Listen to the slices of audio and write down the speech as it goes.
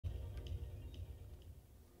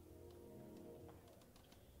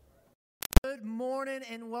Good morning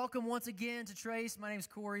and welcome once again to Trace. My name is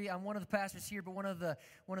Corey. I'm one of the pastors here, but one of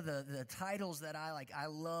the titles that I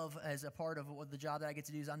love as a part of the job that I get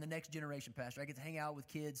to do is I'm the next generation pastor. I get to hang out with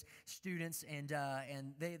kids, students, and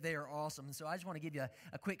they are awesome. And so I just want to give you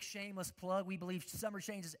a quick shameless plug. We believe summer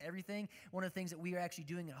changes everything. One of the things that we are actually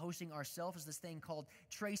doing and hosting ourselves is this thing called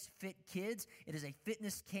Trace Fit Kids. It is a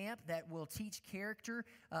fitness camp that will teach character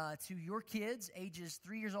to your kids, ages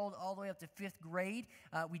 3 years old all the way up to 5th grade.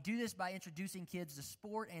 We do this by introducing kids to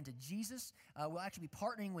sport and to Jesus. We'll actually be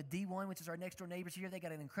partnering with D1, which is our next door neighbors here. They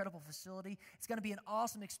got an incredible facility. It's going to be an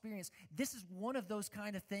awesome experience. This is one of those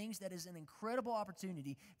kind of things that is an incredible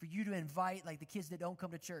opportunity for you to invite like the kids that don't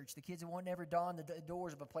come to church, the kids that won't never don the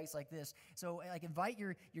doors of a place like this. So like invite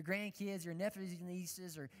your grandkids, your nephews and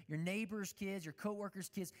nieces, or your neighbors' kids, your coworkers'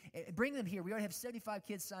 kids. Bring them here. We already have 75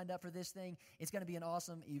 kids signed up for this thing. It's going to be an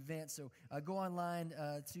awesome event. So go online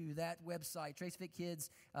to that website, Trace Fit Kids.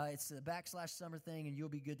 It's the /summer thing, and you'll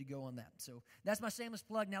be good to go on that. So that's my shameless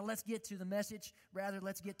plug. Now let's get to the message. Rather,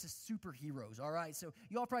 let's get to superheroes, all right? So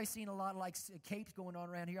you all probably seen a lot of like capes going on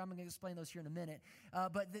around here. I'm going to explain those here in a minute.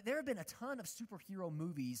 But there have been a ton of superhero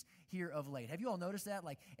movies here of late. Have you all noticed that?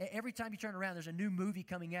 Like every time you turn around, there's a new movie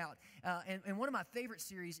coming out. And one of my favorite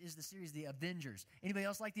series is the series The Avengers. Anybody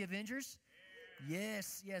else like The Avengers?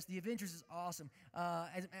 Yes, The Avengers is awesome.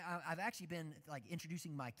 I've actually been like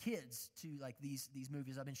introducing my kids to like these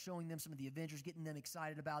movies. I've been showing them some of the Avengers, getting them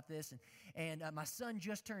excited about this. And my son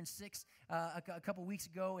just turned 6 a couple weeks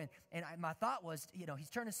ago, and my thought was, he's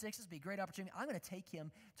turning 6. This would be a great opportunity. I'm going to take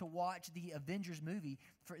him to watch the Avengers movie,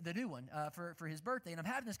 for the new one, for his birthday. And I'm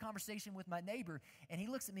having this conversation with my neighbor, and he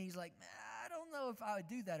looks at me. He's like, I don't know if I would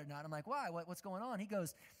do that or not. I'm like, why? What's going on? He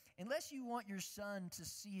goes, unless you want your son to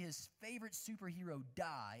see his favorite superhero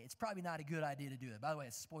die, it's probably not a good idea to do it. By the way,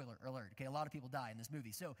 it's spoiler alert. Okay, a lot of people die in this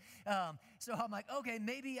movie. So I'm like, okay,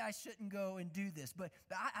 maybe I shouldn't go and do this. But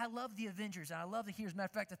I love the Avengers, and I love the heroes. Matter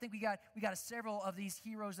of fact, I think we got several of these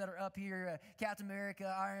heroes that are up here: Captain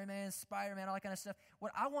America, Iron Man, Spider-Man, all that kind of stuff.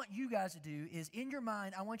 What I want you guys to do is, in your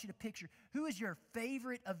mind, I want you to picture who is your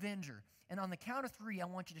favorite Avenger, and on the count of 3, I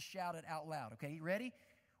want you to shout it out loud. Okay, you ready?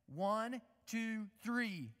 1, 2,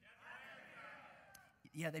 3.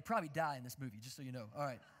 Yeah, they probably die in this movie, just so you know. All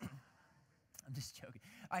right. I'm just joking.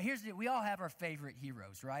 All right, here's the deal. We all have our favorite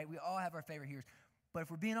heroes, right? We all have our favorite heroes. But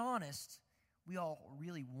if we're being honest, we all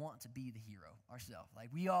really want to be the hero ourselves. Like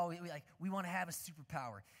we want to have a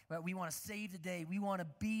superpower. Right? We want to save the day. We want to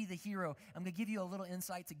be the hero. I'm going to give you a little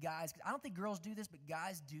insight to guys. I don't think girls do this, but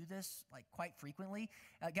guys do this like quite frequently.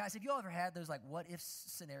 Guys, have you all ever had those like what if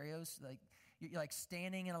scenarios? Like you're like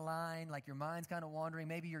standing in a line, like your mind's kind of wandering.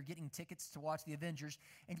 Maybe you're getting tickets to watch the Avengers,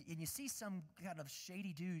 and you see some kind of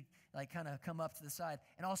shady dude like kind of come up to the side,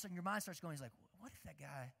 and all of a sudden your mind starts going, he's like, what if that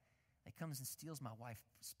guy like comes and steals my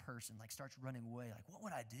wife's purse and like starts running away? Like, what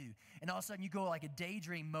would I do? And all of a sudden you go like a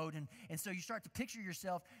daydream mode, and so you start to picture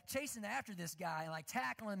yourself chasing after this guy and like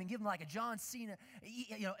tackling him and giving him like a John Cena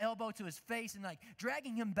elbow to his face and like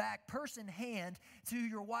dragging him back purse in hand to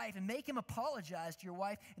your wife and make him apologize to your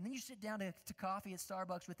wife, and then you sit down to coffee at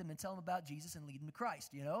Starbucks with him and tell him about Jesus and lead him to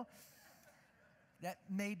Christ, That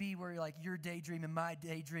may be where like your daydream and my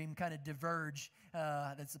daydream kind of diverge.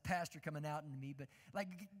 That's the pastor coming out into me. But like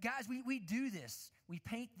guys, we do this. We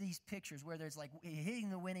paint these pictures where there's like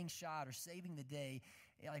hitting the winning shot or saving the day.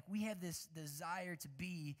 Like we have this desire to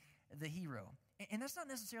be the hero. And that's not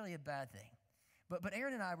necessarily a bad thing. But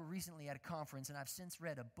Aaron and I were recently at a conference, and I've since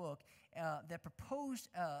read a book that proposed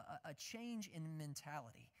a change in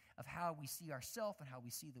mentality of how we see ourselves and how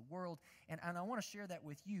we see the world. And I want to share that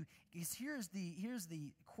with you, because here's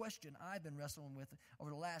the question I've been wrestling with over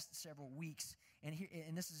the last several weeks, and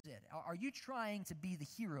this is it. Are you trying to be the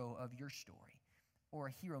hero of your story or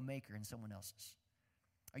a hero maker in someone else's?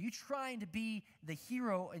 Are you trying to be the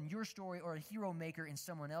hero in your story or a hero maker in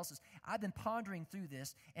someone else's? I've been pondering through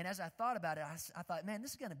this, and as I thought about it, I thought, man,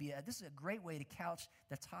 this is a great way to couch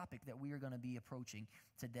the topic that we are going to be approaching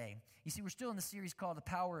today. You see, we're still in the series called The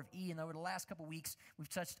Power of E, and over the last couple weeks, we've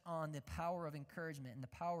touched on the power of encouragement and the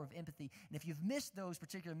power of empathy. And if you've missed those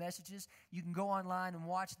particular messages, you can go online and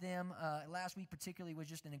watch them. Last week particularly was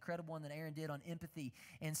just an incredible one that Aaron did on empathy.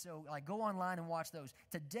 And so go online and watch those.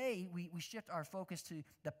 Today, we shift our focus to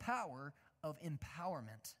the power of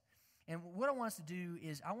empowerment. And what I want us to do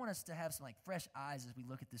is I want us to have some like fresh eyes as we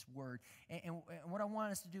look at this word. And what I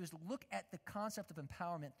want us to do is look at the concept of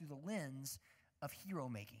empowerment through the lens of hero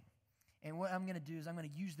making. And what I'm going to do is I'm going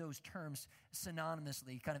to use those terms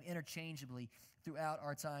synonymously, kind of interchangeably throughout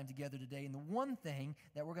our time together today. And the one thing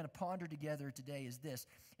that we're going to ponder together today is this: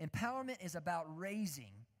 empowerment is about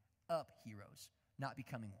raising up heroes, not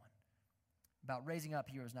becoming one. about raising up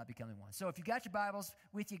heroes, not becoming one. So if you got your Bibles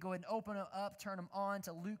with you, go ahead and open them up, turn them on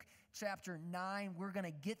to Luke chapter 9. We're going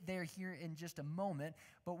to get there here in just a moment.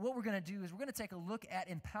 But what we're going to do is we're going to take a look at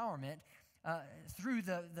empowerment through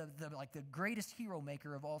the greatest hero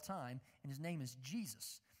maker of all time, and his name is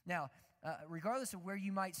Jesus. Now, regardless of where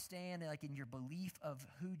you might stand, like in your belief of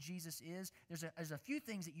who Jesus is, there's a few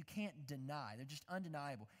things that you can't deny. They're just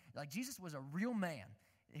undeniable. Like, Jesus was a real man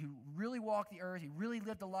who really walked the earth. He really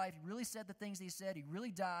lived a life. He really said the things that he said. He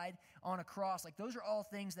really died on a cross. Like, those are all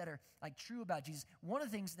things that are like true about Jesus. One of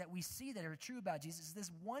the things that we see that are true about Jesus is this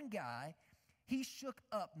one guy, he shook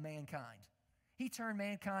up mankind. He turned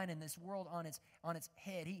mankind in this world on its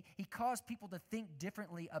head. He caused people to think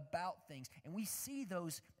differently about things. And we see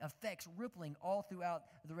those effects rippling all throughout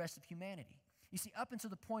the rest of humanity. You see, up until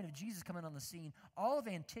the point of Jesus coming on the scene, all of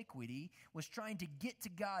antiquity was trying to get to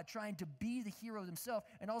God, trying to be the hero himself.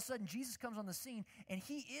 And all of a sudden, Jesus comes on the scene, and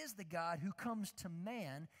he is the God who comes to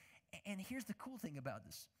man. And here's the cool thing about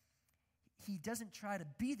this. He doesn't try to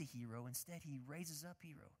be the hero. Instead, he raises up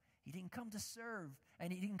hero. He didn't come to serve,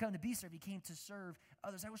 and he didn't come to be served. He came to serve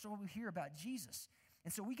others. That was what we hear about Jesus.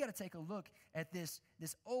 And so we got to take a look at this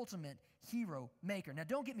ultimate hero maker. Now,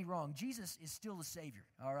 don't get me wrong. Jesus is still the Savior,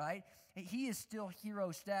 all right? He is still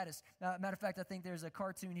hero status. Matter of fact, I think there's a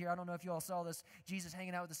cartoon here. I don't know if you all saw this. Jesus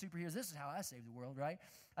hanging out with the superheroes. This is how I save the world, right?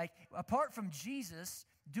 Like, apart from Jesus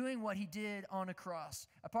doing what he did on a cross,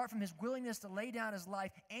 apart from his willingness to lay down his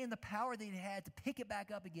life and the power that he had to pick it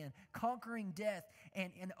back up again, conquering death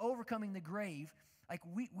and overcoming the grave, like,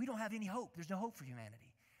 we don't have any hope. There's no hope for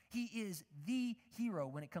humanity. He is the hero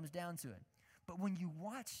when it comes down to it. But when you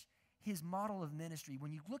watch his model of ministry,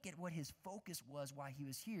 when you look at what his focus was while he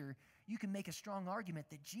was here, you can make a strong argument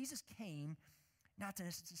that Jesus came not to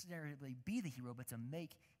necessarily be the hero, but to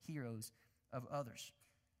make heroes of others.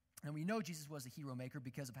 And we know Jesus was a hero maker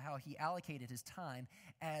because of how he allocated his time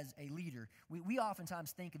as a leader. We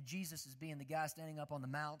oftentimes think of Jesus as being the guy standing up on the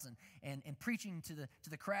mounts and preaching to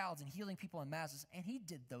the crowds and healing people in masses. And he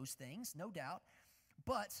did those things, no doubt.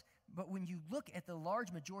 But when you look at the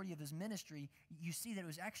large majority of his ministry, you see that it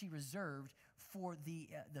was actually reserved for the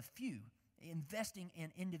few, investing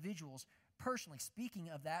in individuals personally. Speaking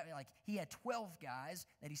of that, like, he had 12 guys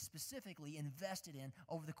that he specifically invested in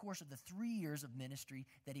over the course of the 3 years of ministry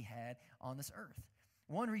that he had on this earth.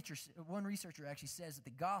 One researcher actually says that the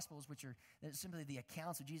Gospels, which are simply the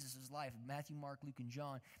accounts of Jesus' life, Matthew, Mark, Luke, and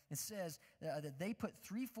John, it says that they put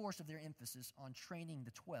 3/4 of their emphasis on training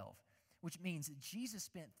the 12. Which means that Jesus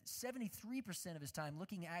spent 73% of his time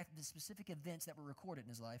looking at the specific events that were recorded in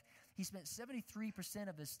his life. He spent 73%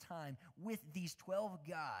 of his time with these 12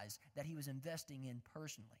 guys that he was investing in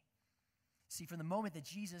personally. See, from the moment that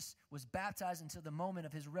Jesus was baptized until the moment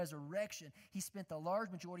of his resurrection, he spent the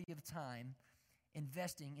large majority of time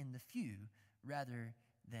investing in the few rather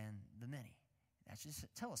than the many. That's just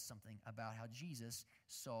tell us something about how Jesus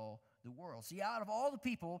saw the world. See, out of all the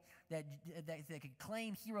people that could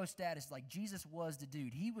claim hero status, like, Jesus was the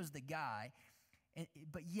dude. He was the guy.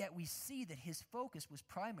 But yet we see that his focus was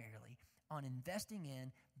primarily on investing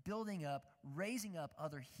in, building up, raising up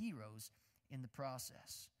other heroes in the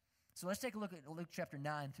process. So let's take a look at Luke chapter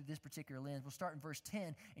 9 through this particular lens. We'll start in verse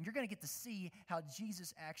 10, and you're going to get to see how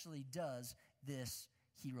Jesus actually does this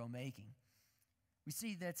hero making. We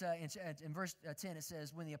see that in verse 10 it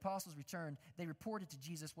says, when the apostles returned, they reported to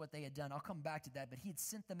Jesus what they had done. I'll come back to that, but he had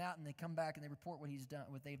sent them out, and they come back and they report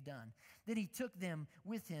what they've done. Then he took them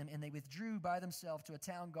with him, and they withdrew by themselves to a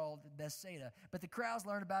town called Bethsaida. But the crowds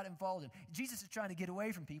learned about it and followed him. Jesus is trying to get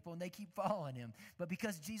away from people, and they keep following him. But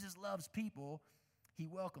because Jesus loves people, he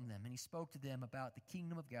welcomed them, and he spoke to them about the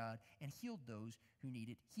kingdom of God and healed those who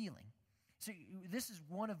needed healing. So this is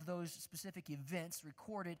one of those specific events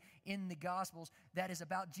recorded in the Gospels that is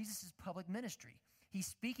about Jesus' public ministry. He's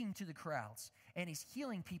speaking to the crowds, and he's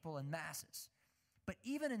healing people in masses. But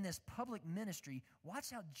even in this public ministry, watch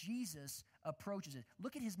how Jesus approaches it.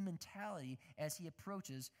 Look at his mentality as he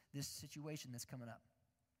approaches this situation that's coming up.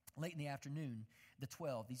 Late in the afternoon, the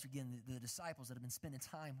 12, these are again the disciples that have been spending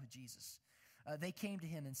time with Jesus. They came to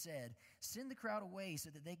him and said, "Send the crowd away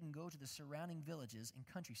so that they can go to the surrounding villages and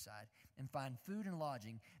countryside and find food and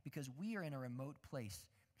lodging, because we are in a remote place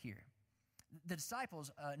here." The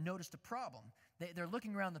disciples noticed a problem. They're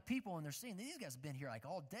looking around the people, and they're seeing these guys have been here like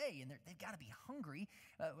all day, and they've got to be hungry.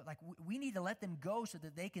 We need to let them go so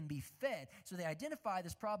that they can be fed. So they identify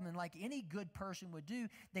this problem, and like any good person would do,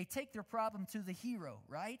 they take their problem to the hero,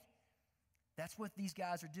 right? That's what these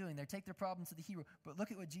guys are doing. They take their problem to the hero. But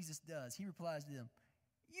look at what Jesus does. He replies to them,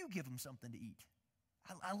 "You give them something to eat."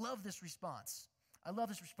 I love this response. I love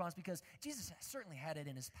this response because Jesus certainly had it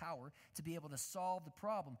in his power to be able to solve the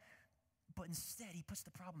problem. But instead, he puts the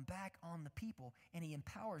problem back on the people, and he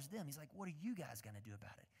empowers them. He's like, what are you guys going to do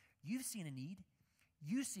about it? You've seen a need.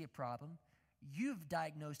 You see a problem. You've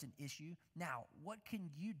diagnosed an issue. Now, what can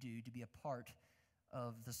you do to be a part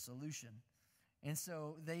of the solution? And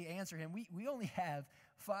so they answer him, we only have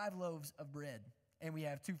 5 loaves of bread, and we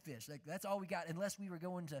have 2 fish. Like, that's all we got, unless we were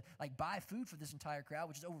going to like buy food for this entire crowd,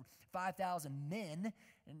 which is over 5,000 men,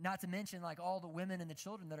 and not to mention like all the women and the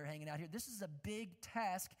children that are hanging out here. This is a big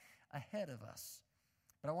task ahead of us.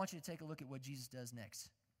 But I want you to take a look at what Jesus does next.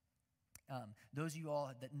 Those of you all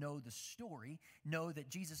that know the story know that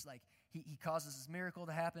Jesus, like, he causes this miracle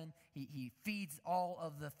to happen. He feeds all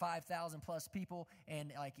of the 5,000 plus people,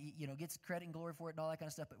 and like he, gets credit and glory for it and all that kind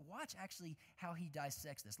of stuff. But watch actually how he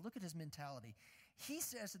dissects this. Look at his mentality. He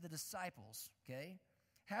says to the disciples, okay,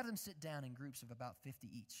 have them sit down in groups of about 50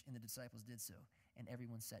 each, and the disciples did so, and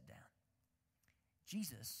everyone sat down.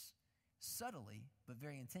 Jesus, subtly but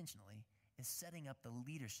very intentionally, is setting up the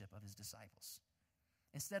leadership of his disciples.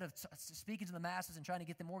 Instead of speaking to the masses and trying to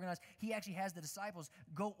get them organized, he actually has the disciples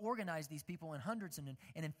go organize these people in hundreds and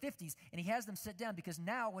in 50s, and he has them sit down, because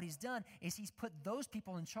now what he's done is he's put those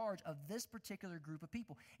people in charge of this particular group of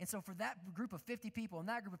people. And so for that group of 50 people and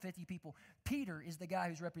that group of 50 people, Peter is the guy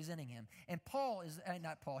who's representing him. And Paul is,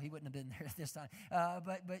 not Paul, he wouldn't have been there at this time,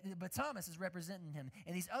 but Thomas is representing him.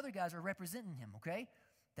 And these other guys are representing him, okay?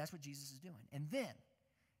 That's what Jesus is doing. And then,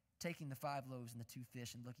 taking the 5 loaves and the 2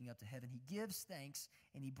 fish and looking up to heaven, he gives thanks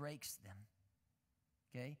and he breaks them.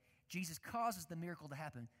 Okay? Jesus causes the miracle to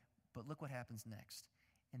happen, but look what happens next.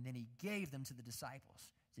 And then he gave them to the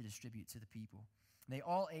disciples to distribute to the people. And they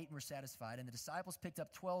all ate and were satisfied, and the disciples picked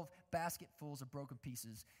up 12 basketfuls of broken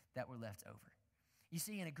pieces that were left over. You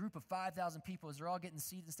see, in a group of 5,000 people, as they're all getting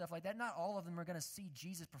seeds and stuff like that, not all of them are going to see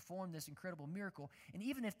Jesus perform this incredible miracle. And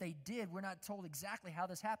even if they did, we're not told exactly how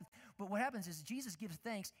this happened. But what happens is Jesus gives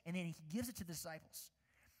thanks, and then he gives it to the disciples.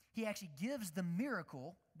 He actually gives the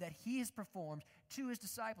miracle that he has performed to his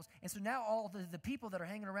disciples. And so now all the people that are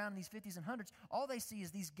hanging around in these 50s and 100s, all they see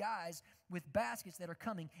is these guys with baskets that are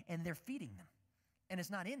coming, and they're feeding them. And it's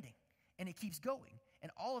not ending. And it keeps going.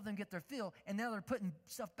 And all of them get their fill, and now they're putting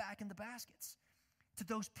stuff back in the baskets. To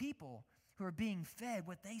those people who are being fed,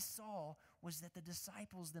 what they saw was that the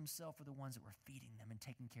disciples themselves were the ones that were feeding them and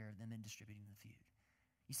taking care of them and distributing the food.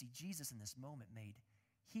 You see, Jesus in this moment made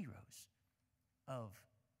heroes of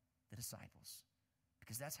the disciples,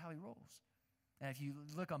 because that's how he rolls. And if you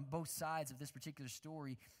look on both sides of this particular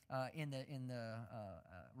story in the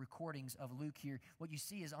recordings of Luke here, what you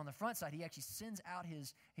see is on the front side, he actually sends out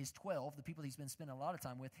his 12, the people he's been spending a lot of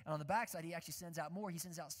time with. And on the back side, he actually sends out more. He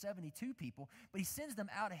sends out 72 people, but he sends them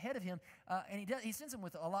out ahead of him, and he sends them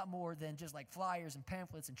with a lot more than just like flyers and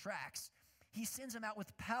pamphlets and tracts. He sends them out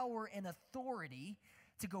with power and authority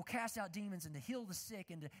to go cast out demons and to heal the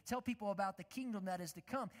sick and to tell people about the kingdom that is to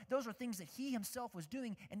come. Those are things that he himself was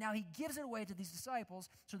doing, and now he gives it away to these disciples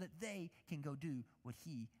so that they can go do what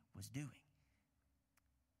he was doing.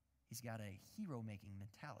 He's got a hero-making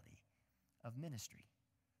mentality of ministry.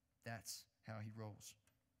 That's how he rolls.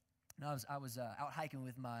 Now, I was out hiking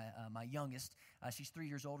with my youngest. She's 3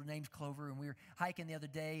 years old. Her name's Clover, and we were hiking the other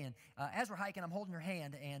day. And as we're hiking, I'm holding her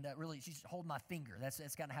hand, and really, she's holding my finger. That's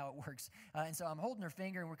kind of how it works. And so I'm holding her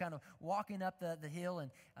finger, and we're kind of walking up the hill, and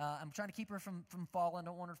I'm trying to keep her from falling.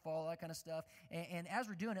 Don't want her to fall, that kind of stuff. And as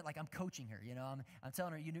we're doing it, like I'm coaching her. I'm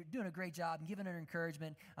telling her, you're doing a great job. I'm giving her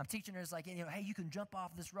encouragement. I'm teaching her, it's like, hey, you can jump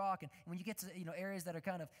off this rock, and when you get to areas that are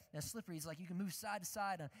kind of slippery, it's like you can move side to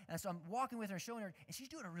side. And so I'm walking with her, showing her, and she's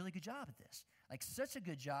doing a really good job at this. Like such a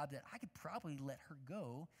good job that I could probably let her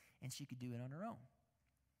go and she could do it on her own.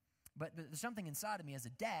 But there's something inside of me as a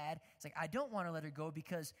dad. It's like I don't want to let her go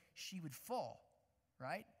because she would fall,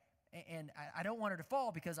 right? And I don't want her to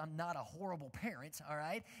fall because I'm not a horrible parent, all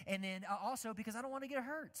right? And then also because I don't want to get her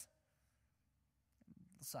hurt.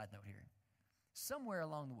 Side note here. Somewhere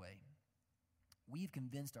along the way, we've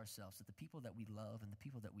convinced ourselves that the people that we love and the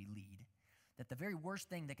people that we lead, that the very worst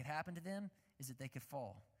thing that could happen to them is that they could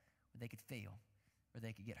fall, or they could fail, or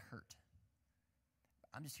they could get hurt.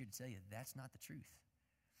 I'm just here to tell you that's not the truth.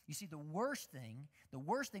 You see, the worst thing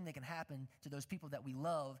that can happen to those people that we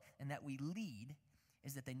love and that we lead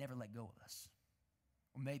is that they never let go of us.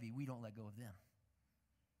 Or maybe we don't let go of them.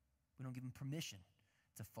 We don't give them permission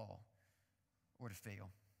to fall or to fail.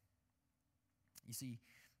 You see,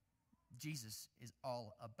 Jesus is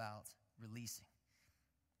all about releasing.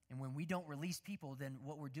 And when we don't release people, then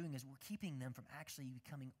what we're doing is we're keeping them from actually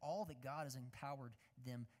becoming all that God has empowered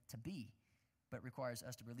them to be. but it requires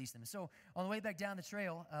us to release them. And so on the way back down the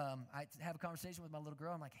trail, I have a conversation with my little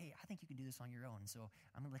girl. I'm like, hey, I think you can do this on your own. And so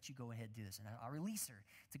I'm going to let you go ahead and do this. And I'll release her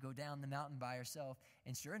to go down the mountain by herself.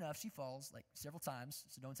 And sure enough, she falls like several times.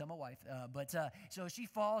 So don't tell my wife. So she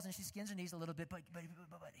falls and she skins her knees a little bit. But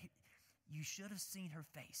you should have seen her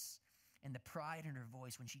face and the pride in her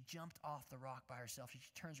voice when she jumped off the rock by herself. She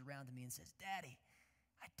turns around to me and says, Daddy,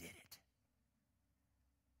 I did it.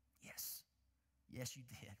 Yes. Yes, you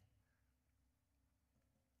did.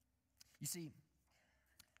 You see,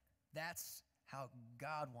 that's how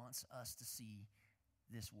God wants us to see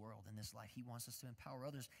this world and this life. He wants us to empower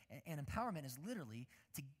others. And empowerment is literally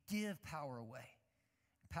to give power away.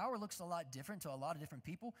 Power looks a lot different to a lot of different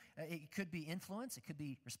people. It could be influence. It could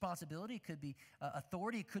be responsibility. It could be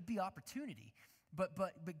authority. It could be opportunity. But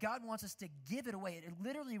God wants us to give it away. It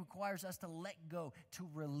literally requires us to let go, to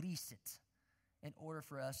release it in order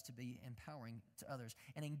for us to be empowering to others.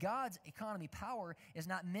 And in God's economy, power is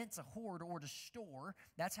not meant to hoard or to store.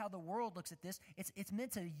 That's how the world looks at this. It's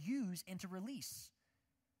meant to use and to release.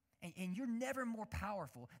 And you're never more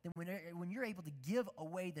powerful than when you're able to give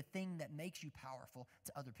away the thing that makes you powerful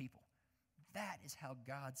to other people. That is how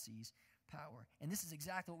God sees power. And this is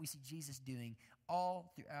exactly what we see Jesus doing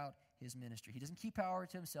all throughout his ministry. He doesn't keep power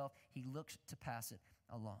to himself. He looks to pass it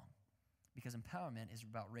along. Because empowerment is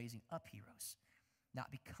about raising up heroes,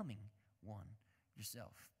 not becoming one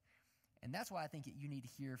yourself. And that's why I think you need to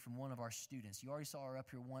hear from one of our students. You already saw her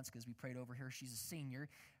up here once because we prayed over her. She's a senior.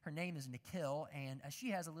 Her name is Nikhil, and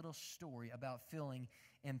she has a little story about feeling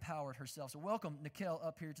empowered herself. So welcome, Nikhil,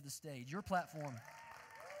 up here to the stage. Your platform.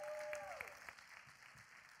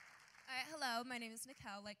 Hello, my name is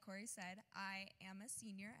Nikhil. Like Corey said, I am a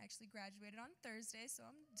senior. I actually graduated on Thursday, so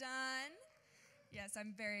I'm done. Yes,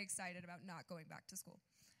 I'm very excited about not going back to school.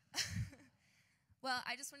 Well,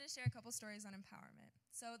 I just want to share a couple stories on empowerment.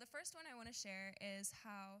 So the first one I want to share is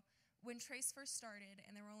how when Trace first started,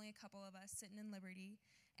 and there were only a couple of us sitting in Liberty,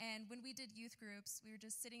 and when we did youth groups, we were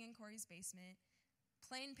just sitting in Corey's basement,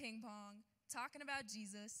 playing ping pong, talking about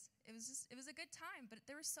Jesus. It was a good time, but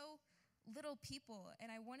there were so little people,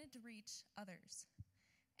 and I wanted to reach others.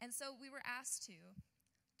 And so we were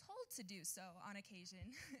told to do so on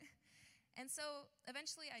occasion. And so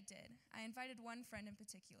eventually I did. I invited one friend in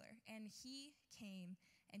particular, and he came,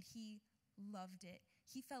 and he loved it.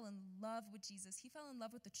 He fell in love with Jesus. He fell in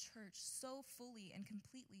love with the church so fully and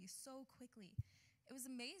completely, so quickly. It was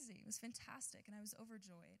amazing. It was fantastic, and I was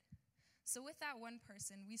overjoyed. So with that one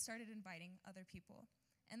person, we started inviting other people.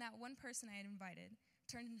 And that one person I had invited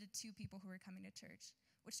turned into 2 people who were coming to church,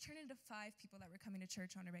 which turned into 5 people that were coming to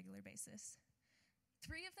church on a regular basis.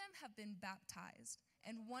 3 of them have been baptized,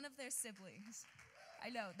 and one of their siblings, I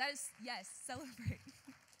know, that is, yes, celebrate.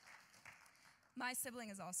 My sibling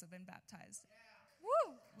has also been baptized. Yeah.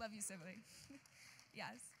 Woo! Love you, sibling.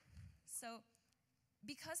 Yes. So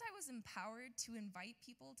because I was empowered to invite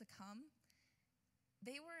people to come,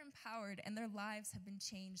 they were empowered, and their lives have been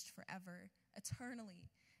changed forever, eternally.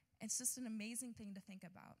 It's just an amazing thing to think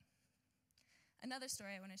about. Another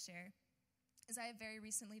story I want to share is I have very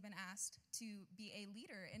recently been asked to be a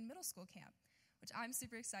leader in middle school camp, which I'm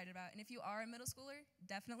super excited about. And if you are a middle schooler,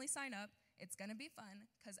 definitely sign up. It's going to be fun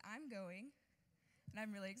because I'm going, and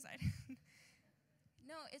I'm really excited.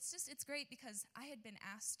 No, it's great because I had been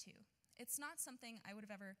asked to. It's not something I would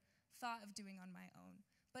have ever thought of doing on my own,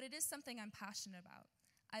 but it is something I'm passionate about.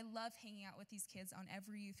 I love hanging out with these kids on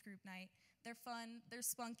every youth group night. They're fun, they're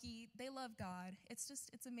spunky, they love God. It's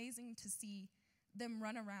amazing to see them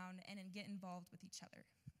run around and get involved with each other.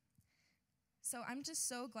 So I'm just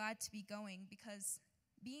so glad to be going because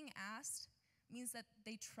being asked means that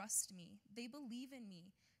they trust me. They believe in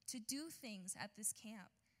me to do things at this camp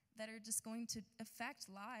that are just going to affect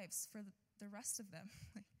lives for the rest of them.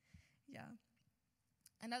 Yeah.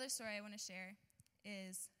 Another story I want to share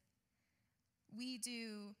is we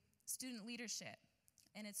do student leadership,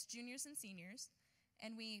 and it's juniors and seniors,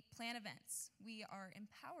 and we plan events. We are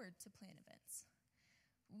empowered to plan events.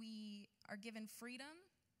 We are given freedom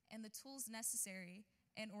and the tools necessary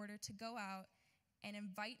in order to go out and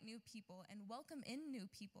invite new people and welcome in new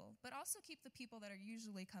people, but also keep the people that are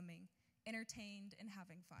usually coming entertained and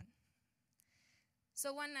having fun.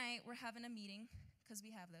 So one night, we're having a meeting, because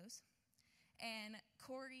we have those, and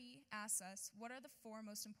Corey asks us, what are the 4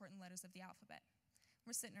 most important letters of the alphabet?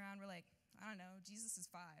 We're sitting around, we're like, I don't know, Jesus is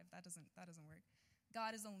 5, that doesn't work.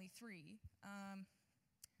 God is only 3.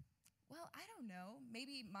 Well, I don't know,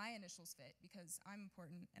 maybe my initials fit, because I'm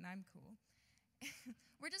important and I'm cool.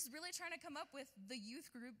 We're just really trying to come up with the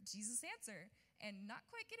youth group Jesus answer, and not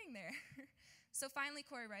quite getting there. So finally,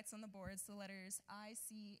 Corey writes on the boards the letters I,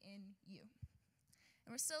 C, N, U.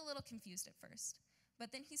 And we're still a little confused at first.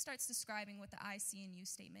 But then he starts describing what the I see in you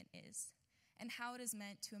statement is and how it is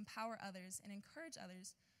meant to empower others and encourage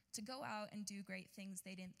others to go out and do great things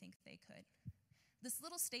they didn't think they could. This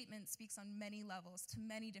little statement speaks on many levels to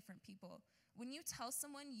many different people. When you tell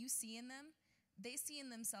someone you see in them, they see in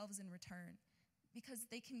themselves in return because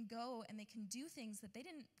they can go and they can do things that they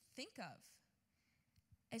didn't think of.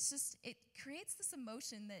 It creates this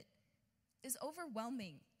emotion that is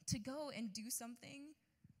overwhelming to go and do something.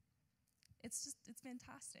 It's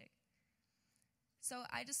fantastic. So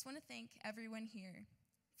I just want to thank everyone here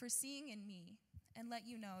for seeing in me and let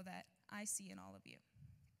you know that I see in all of you.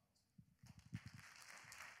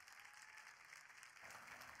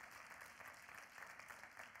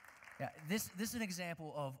 Yeah, this is an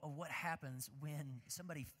example of what happens when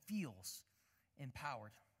somebody feels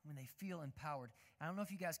empowered, when they feel empowered. I don't know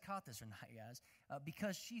if you guys caught this or not, guys.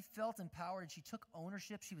 Because she felt empowered and she took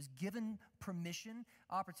ownership, she was given permission,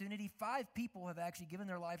 opportunity. 5 people have actually given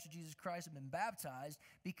their lives to Jesus Christ and been baptized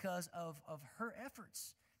because of her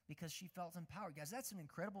efforts, because she felt empowered. Guys, that's an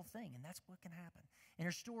incredible thing, and that's what can happen. And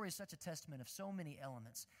her story is such a testament of so many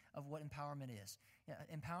elements of what empowerment is.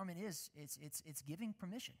 Empowerment is, it's giving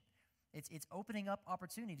permission. It's opening up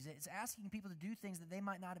opportunities. It's asking people to do things that they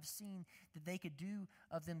might not have seen that they could do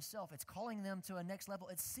of themselves. It's calling them to a next level.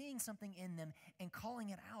 It's seeing something in them and calling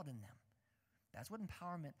it out in them. That's what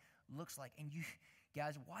empowerment looks like. And you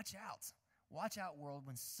guys, watch out. Watch out, world,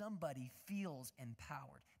 when somebody feels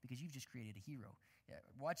empowered, because you've just created a hero. Yeah,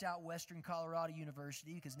 watch out, Western Colorado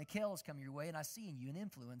University, because Nikhil is coming your way, and I see in you an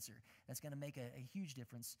influencer that's going to make a huge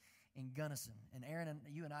difference in Gunnison. And Aaron, and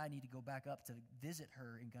you and I need to go back up to visit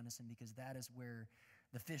her in Gunnison, because that is where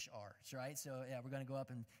the fish are, right? So, yeah, we're going to go up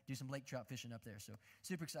and do some lake trout fishing up there. So,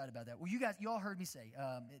 super excited about that. Well, you all heard me say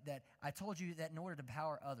that I told you that in order to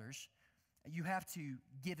empower others, you have to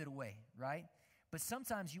give it away, right? But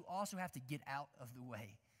sometimes you also have to get out of the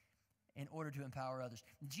way in order to empower others.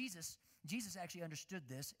 Jesus actually understood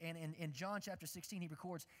this, and in John chapter 16, he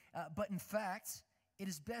records, but in fact, it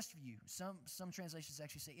is best for you. Some translations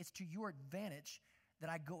actually say, it's to your advantage that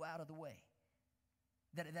I go out of the way,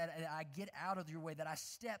 that I get out of your way, that I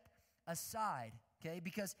step aside, okay?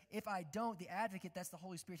 Because if I don't, the advocate, that's the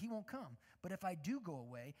Holy Spirit, he won't come. But if I do go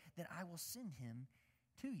away, then I will send him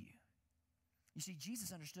to you. You see,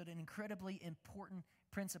 Jesus understood an incredibly important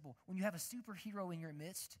principle. When you have a superhero in your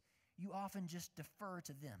midst, you often just defer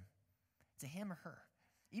to them, to him or her.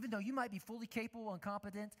 Even though you might be fully capable and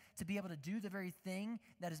competent to be able to do the very thing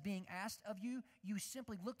that is being asked of you, you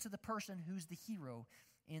simply look to the person who's the hero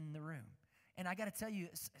in the room. And I got to tell you,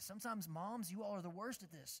 sometimes moms, you all are the worst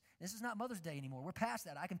at this. This is not Mother's Day anymore. We're past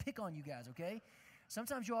that. I can pick on you guys, okay?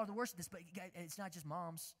 Sometimes you all are the worst at this, but it's not just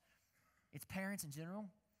moms. It's parents in general.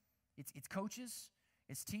 It's coaches,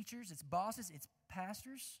 it's teachers, it's bosses, it's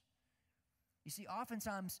pastors. You see,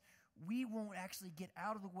 oftentimes we won't actually get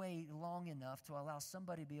out of the way long enough to allow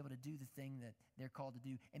somebody to be able to do the thing that they're called to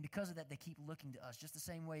do. And because of that, they keep looking to us, just the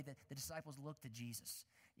same way that the disciples looked to Jesus.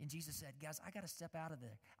 And Jesus said, guys, I got to step out of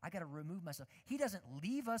there. I got to remove myself. He doesn't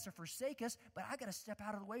leave us or forsake us, but I got to step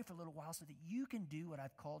out of the way for a little while so that you can do what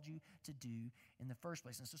I've called you to do in the first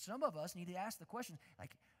place. And so some of us need to ask the question,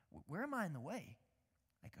 like, where am I in the way?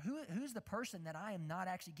 Like, who's the person that I am not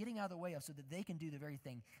actually getting out of the way of so that they can do the very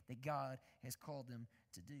thing that God has called them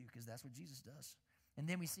to do? Because that's what Jesus does. And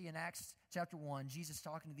then we see in Acts chapter 1, Jesus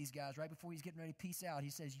talking to these guys right before he's getting ready to peace out.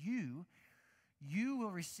 He says, you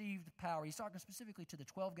will receive the power. He's talking specifically to the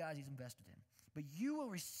 12 guys he's invested in. But you will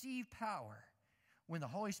receive power when the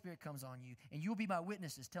Holy Spirit comes on you, and you'll be my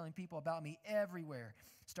witnesses, telling people about me everywhere,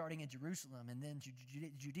 starting in Jerusalem and then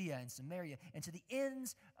Judea and Samaria and to the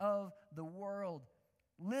ends of the world.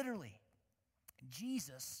 Literally,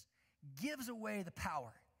 Jesus gives away the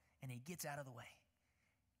power, and he gets out of the way.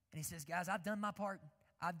 And he says, guys, I've done my part.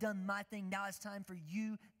 I've done my thing. Now it's time for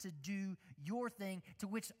you to do your thing, to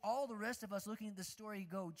which all the rest of us looking at this story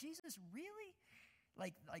go, Jesus, really?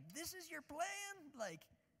 Like this is your plan? Like,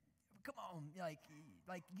 come on.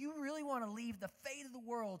 Like you really want to leave the fate of the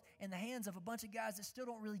world in the hands of a bunch of guys that still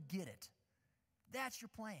don't really get it? That's your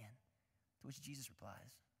plan. To which Jesus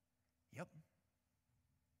replies, yep.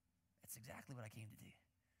 That's exactly what I came to do.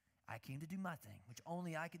 I came to do my thing, which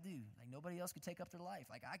only I could do. Like nobody else could take up their life.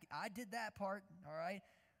 Like I did that part, all right?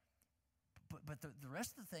 But the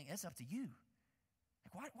rest of the thing, it's up to you.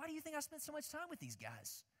 Like why do you think I spent so much time with these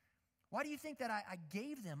guys? Why do you think that I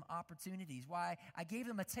gave them opportunities? Why I gave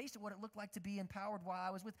them a taste of what it looked like to be empowered while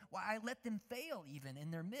I was with? Why I let them fail even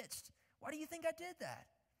in their midst? Why do you think I did that?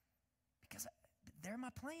 Because they're my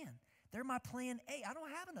plan. They're my plan A. I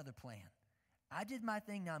don't have another plan. I did my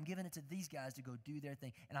thing, now I'm giving it to these guys to go do their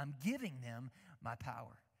thing. And I'm giving them my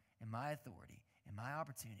power and my authority and my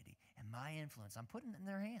opportunity and my influence. I'm putting it in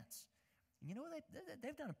their hands. And you know what?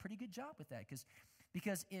 They've done a pretty good job with that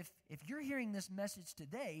because if you're hearing this message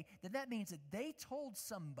today, then that means that they told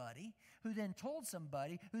somebody, who then told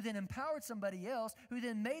somebody, who then empowered somebody else, who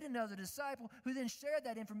then made another disciple, who then shared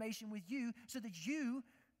that information with you so that you,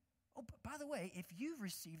 oh, by the way, if you've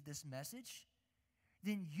received this message,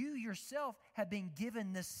 then you yourself have been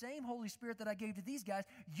given the same Holy Spirit that I gave to these guys.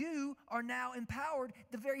 You are now empowered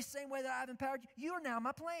the very same way that I've empowered you. You are now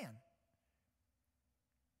my plan.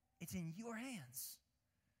 It's in your hands.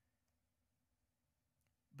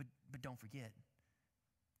 But don't forget.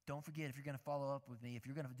 Don't forget, if you're going to follow up with me, if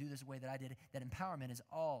you're going to do this the way that I did it, that empowerment is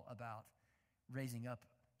all about raising up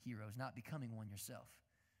heroes, not becoming one yourself.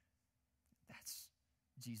 That's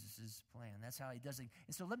Jesus' plan. That's how he does it.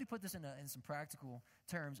 And so let me put this in some practical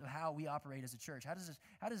terms of how we operate as a church. How does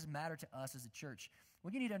this matter to us as a church?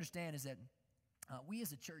 What you need to understand is that we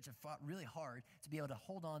as a church have fought really hard to be able to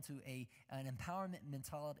hold on to an empowerment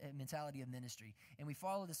mentality of ministry. And we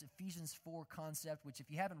follow this Ephesians 4 concept, which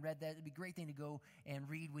if you haven't read that, it'd be a great thing to go and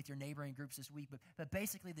read with your neighboring groups this week. But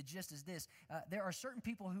basically the gist is this. There are certain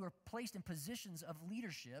people who are placed in positions of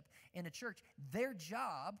leadership in a church. Their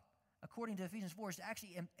job, according to Ephesians 4, is to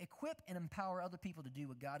actually equip and empower other people to do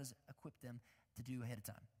what God has equipped them to do ahead of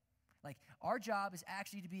time. Like, our job is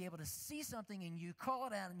actually to be able to see something in you, call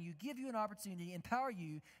it out, and you give you an opportunity, empower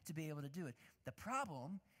you to be able to do it. The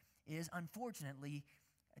problem is, unfortunately,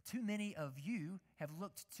 too many of you have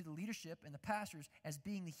looked to the leadership and the pastors as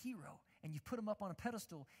being the hero, and you put them up on a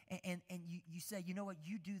pedestal, and you say, you know what,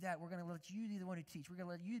 you do that. We're going to let you be the one who teach. We're going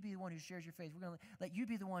to let you be the one who shares your faith. We're going to let you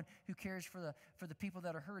be the one who cares for the people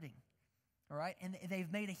that are hurting. All right? And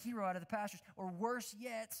they've made a hero out of the pastors. Or worse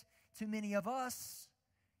yet, too many of us,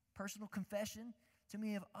 personal confession, too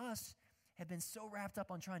many of us have been so wrapped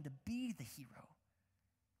up on trying to be the hero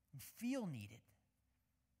and feel needed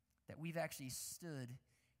that we've actually stood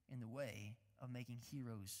in the way of making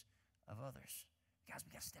heroes of others. Guys,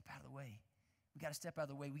 we got to step out of the way. We got to step out of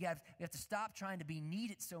the way. We have to stop trying to be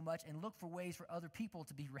needed so much and look for ways for other people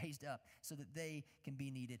to be raised up so that they can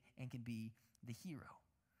be needed and can be the hero.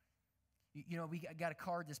 You know, we got a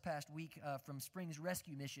card this past week from Springs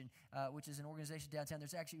Rescue Mission, which is an organization downtown.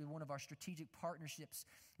 There's actually one of our strategic partnerships.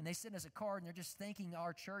 And they sent us a card, and they're just thanking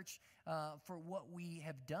our church for what we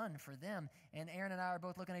have done for them. And Aaron and I are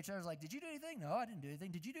both looking at each other like, did you do anything? No, I didn't do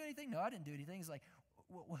anything. Did you do anything? No, I didn't do anything. It's like,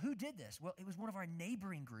 well, who did this? Well, it was one of our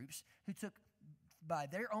neighboring groups who took, by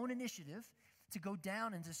their own initiative, to go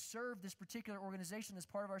down and to serve this particular organization as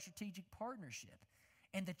part of our strategic partnership.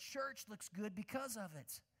 And the church looks good because of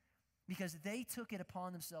it. Because they took it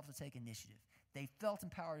upon themselves to take initiative. They felt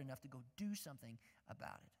empowered enough to go do something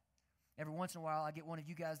about it. Every once in a while, I get one of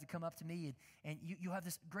you guys to come up to me, and you have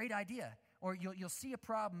this great idea. Or you'll see a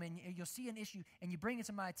problem, and you'll see an issue, and you bring it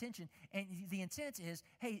to my attention. And the intent is,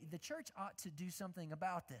 hey, the church ought to do something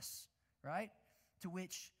about this, right? To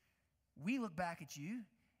which we look back at you,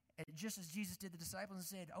 just as Jesus did the disciples, and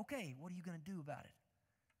said, okay, what are you going to do about it?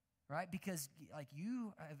 Right? Because like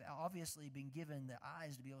you have obviously been given the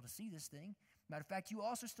eyes to be able to see this thing. Matter of fact, you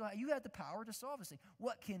also you have the power to solve this thing.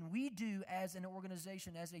 What can we do as an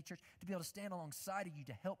organization, as a church, to be able to stand alongside of you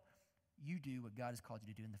to help you do what God has called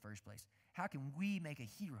you to do in the first place? How can we make a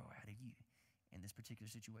hero out of you in this particular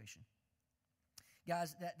situation?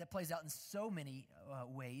 Guys, that plays out in so many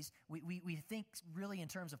ways. We think really in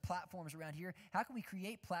terms of platforms around here. How can we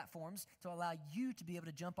create platforms to allow you to be able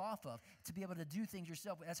to jump off of, to be able to do things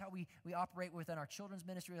yourself? That's how we operate within our children's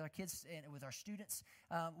ministry, with our kids and with our students.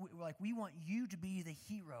 We want you to be the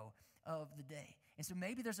hero of the day. And so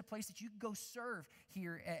maybe there's a place that you can go serve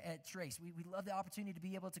here at Trace. We love the opportunity to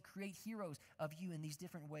be able to create heroes of you in these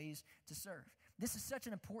different ways to serve. This is such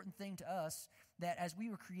an important thing to us that as we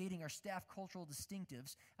were creating our staff cultural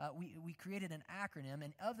distinctives, we created an acronym.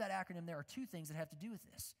 And of that acronym, there are two things that have to do with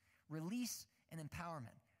this: release and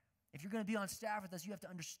empowerment. If you're going to be on staff with us, you have to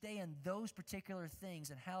understand those particular things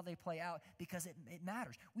and how they play out, because it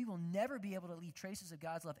matters. We will never be able to leave traces of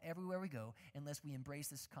God's love everywhere we go unless we embrace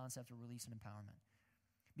this concept of release and empowerment.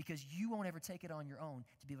 Because you won't ever take it on your own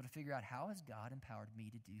to be able to figure out, how has God empowered me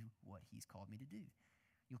to do what he's called me to do?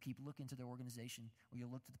 You'll keep looking to the organization, or you'll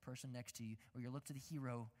look to the person next to you, or you'll look to the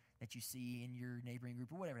hero that you see in your neighboring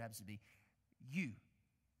group, or whatever it happens to be. You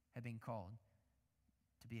have been called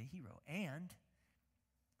to be a hero and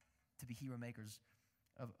to be hero makers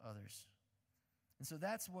of others. And so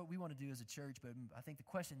that's what we want to do as a church, but I think the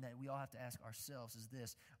question that we all have to ask ourselves is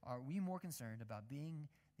this: are we more concerned about being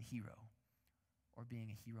the hero, or being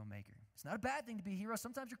a hero maker. It's not a bad thing to be a hero.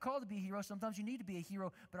 Sometimes you're called to be a hero. Sometimes you need to be a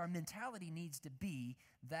hero. But our mentality needs to be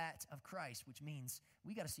that of Christ, which means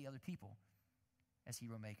we got to see other people as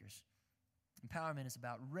hero makers. Empowerment is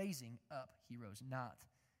about raising up heroes, not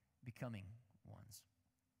becoming ones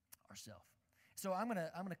ourselves. So I'm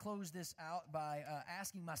gonna close this out by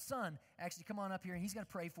asking my son actually to come on up here, and he's gonna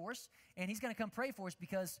pray for us. And he's gonna come pray for us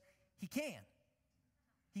because he can.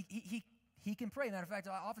 He can pray. Matter of fact,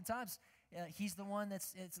 oftentimes he's the one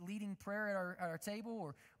that's leading prayer at our table,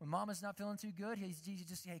 or when Mama's not feeling too good, he's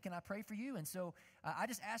just, hey, can I pray for you? And so I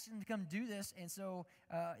just asked him to come do this. And so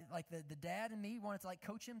like the dad and me wanted to like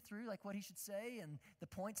coach him through like what he should say and the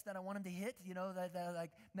points that I want him to hit. That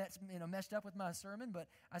like messed up with my sermon. But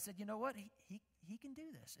I said, you know what? He can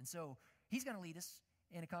do this. And so he's going to lead us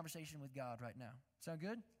in a conversation with God right now. Sound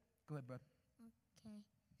good? Go ahead, bud. Okay.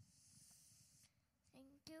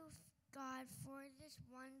 Thank you, God, for this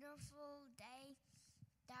wonderful day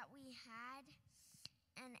that we had,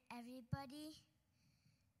 and everybody,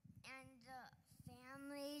 and the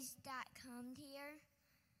families that come here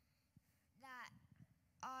that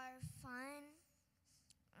are fun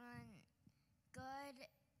and good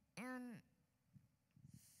and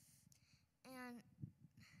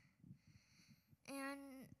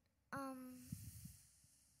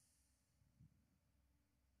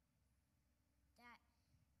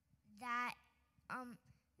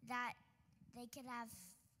that they could have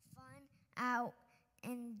fun out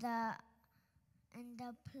in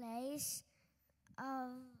the place of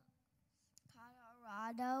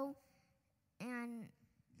Colorado, and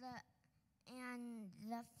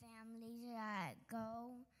the families that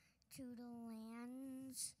go to the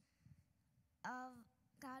lands of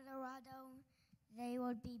Colorado, they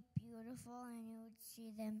would be beautiful, and you would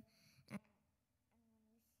see them.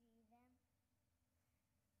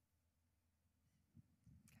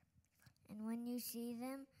 And when you see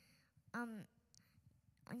them,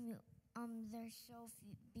 they're so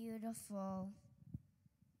beautiful.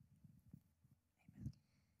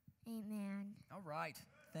 Amen. All right.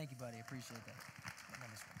 Thank you, buddy. Appreciate that.